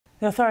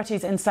The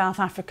authorities in South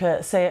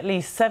Africa say at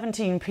least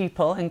 17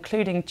 people,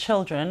 including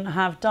children,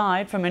 have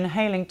died from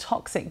inhaling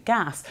toxic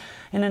gas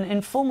in an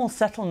informal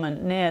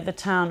settlement near the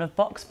town of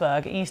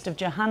Boksburg, east of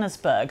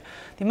Johannesburg.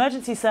 The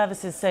emergency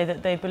services say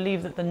that they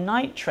believe that the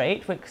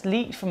nitrate, which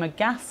leaked from a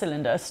gas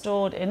cylinder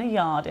stored in a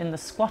yard in the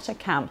squatter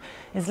camp,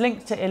 is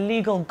linked to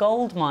illegal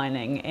gold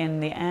mining in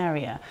the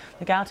area.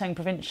 The Gauteng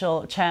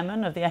provincial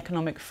chairman of the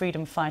Economic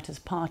Freedom Fighters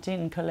Party,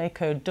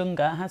 Nkululeko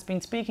Dunga, has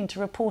been speaking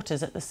to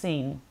reporters at the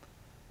scene.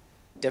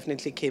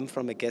 Definitely came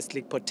from a gas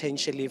leak,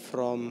 potentially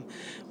from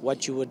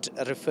what you would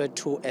refer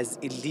to as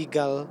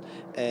illegal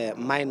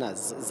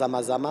miners,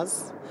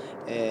 zamazamas,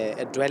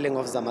 a dwelling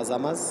of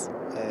zamazamas,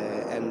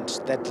 and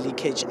that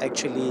leakage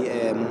actually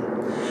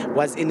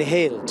was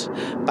inhaled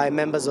by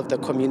members of the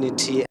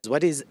community.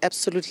 What is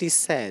absolutely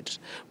sad,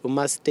 we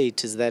must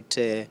state, is that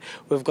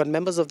we've got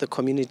members of the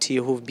community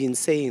who've been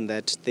saying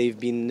that they've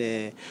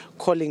been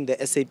calling the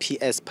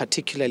SAPS,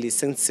 particularly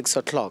since 6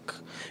 o'clock,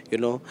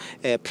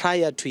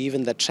 prior to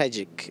even the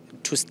tragic,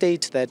 to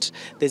state that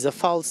there's a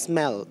foul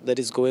smell that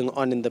is going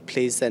on in the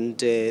place, and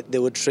they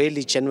would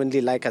really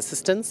genuinely like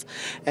assistance,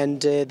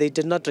 and they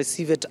did not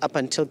receive it up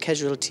until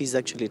casualties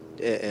actually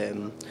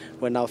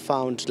were now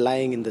found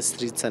lying in the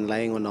streets and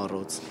lying on our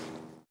roads.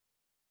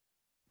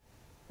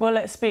 Well,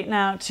 let's speak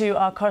now to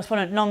our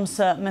correspondent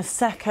Nomsa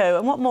Maseko.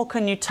 And what more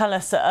can you tell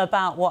us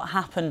about what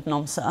happened,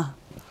 Nomsa?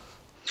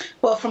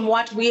 Well, from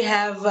what we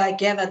have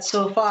gathered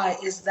so far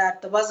is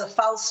that there was a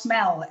foul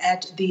smell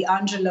at the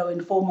Angelo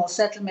informal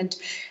settlement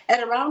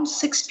at around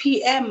 6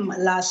 p.m.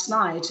 last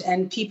night,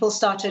 and people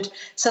started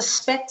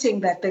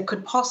suspecting that there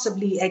could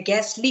possibly a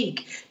gas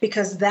leak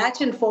because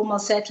that informal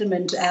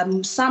settlement,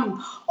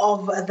 some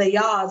of the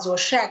yards or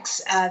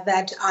shacks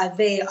that are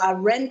there are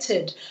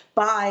rented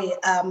by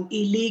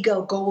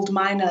illegal gold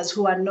miners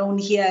who are known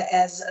here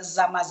as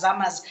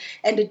zamazamas.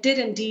 And it did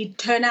indeed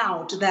turn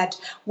out that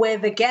where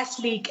the gas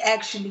leak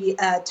actually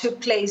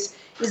took place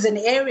is an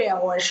area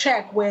or a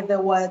shack where there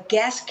were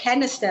gas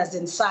canisters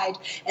inside,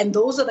 and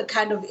those are the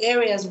kind of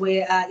areas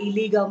where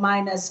illegal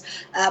miners,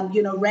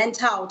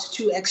 rent out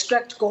to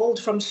extract gold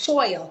from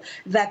soil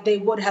that they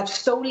would have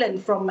stolen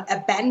from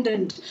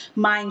abandoned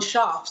mine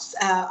shafts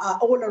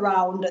all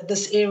around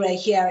this area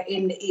here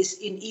in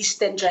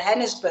eastern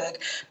Johannesburg.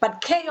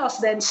 But chaos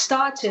then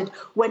started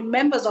when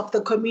members of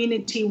the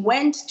community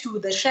went to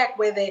the shack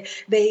where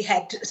they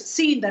had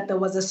seen that there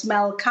was a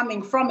smell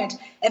coming from it,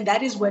 and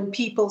that is when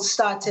people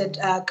started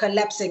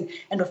collapsing.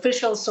 And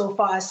officials so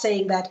far are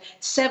saying that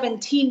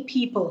 17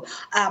 people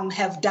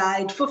have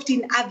died,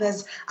 15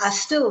 others are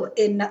still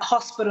in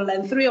hospital,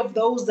 and 3 of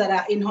those that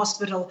are in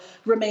hospital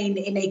remain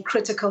in a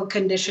critical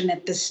condition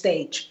at this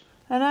stage.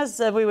 And as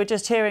we were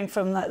just hearing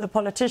from the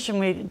politician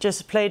we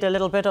just played a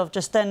little bit of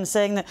just then,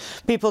 saying that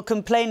people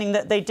complaining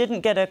that they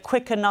didn't get a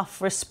quick enough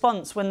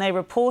response when they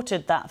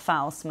reported that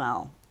foul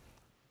smell.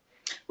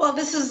 Well,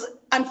 this is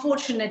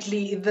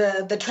unfortunately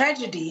the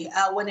tragedy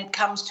when it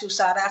comes to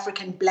South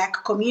African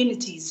black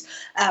communities,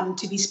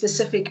 to be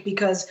specific,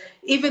 because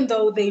even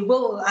though they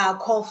will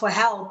call for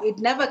help, it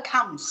never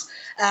comes.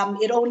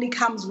 It only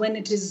comes when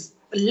it is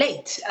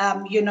late,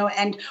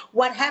 and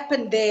what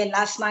happened there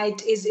last night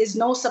is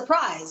no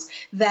surprise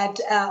that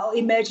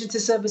emergency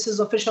services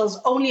officials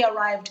only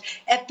arrived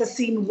at the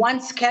scene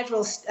once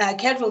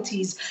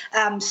casualties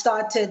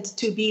started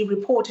to be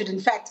reported. In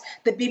fact,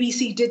 the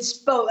BBC did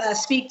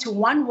speak to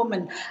one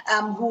woman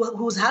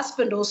whose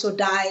husband also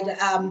died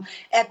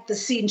at the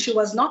scene. She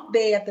was not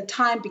there at the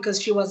time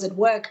because she was at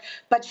work,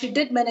 but she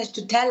did manage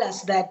to tell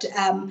us that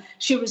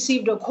she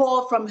received a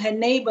call from her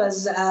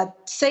neighbors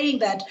saying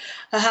that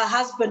her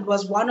husband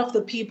was one of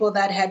the people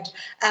that had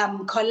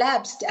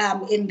collapsed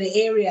in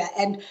the area.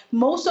 And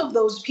most of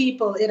those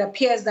people, it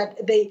appears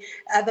that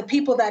the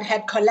people that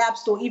had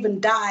collapsed or even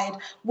died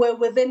were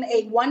within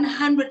a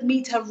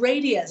 100-meter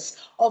radius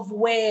of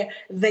where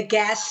the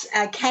gas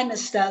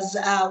canisters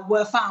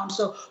were found.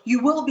 So you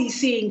will be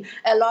seeing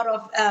a lot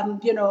of,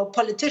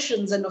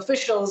 politicians and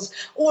officials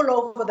all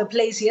over the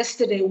place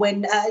yesterday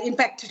when, in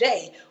fact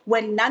today,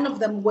 when none of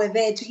them were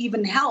there to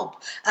even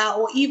help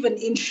or even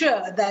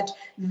ensure that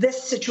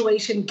this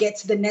situation gets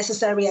the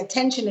necessary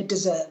attention it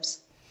deserves.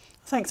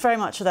 Thanks very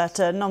much for that,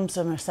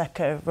 Nomsa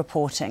Maseko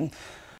reporting.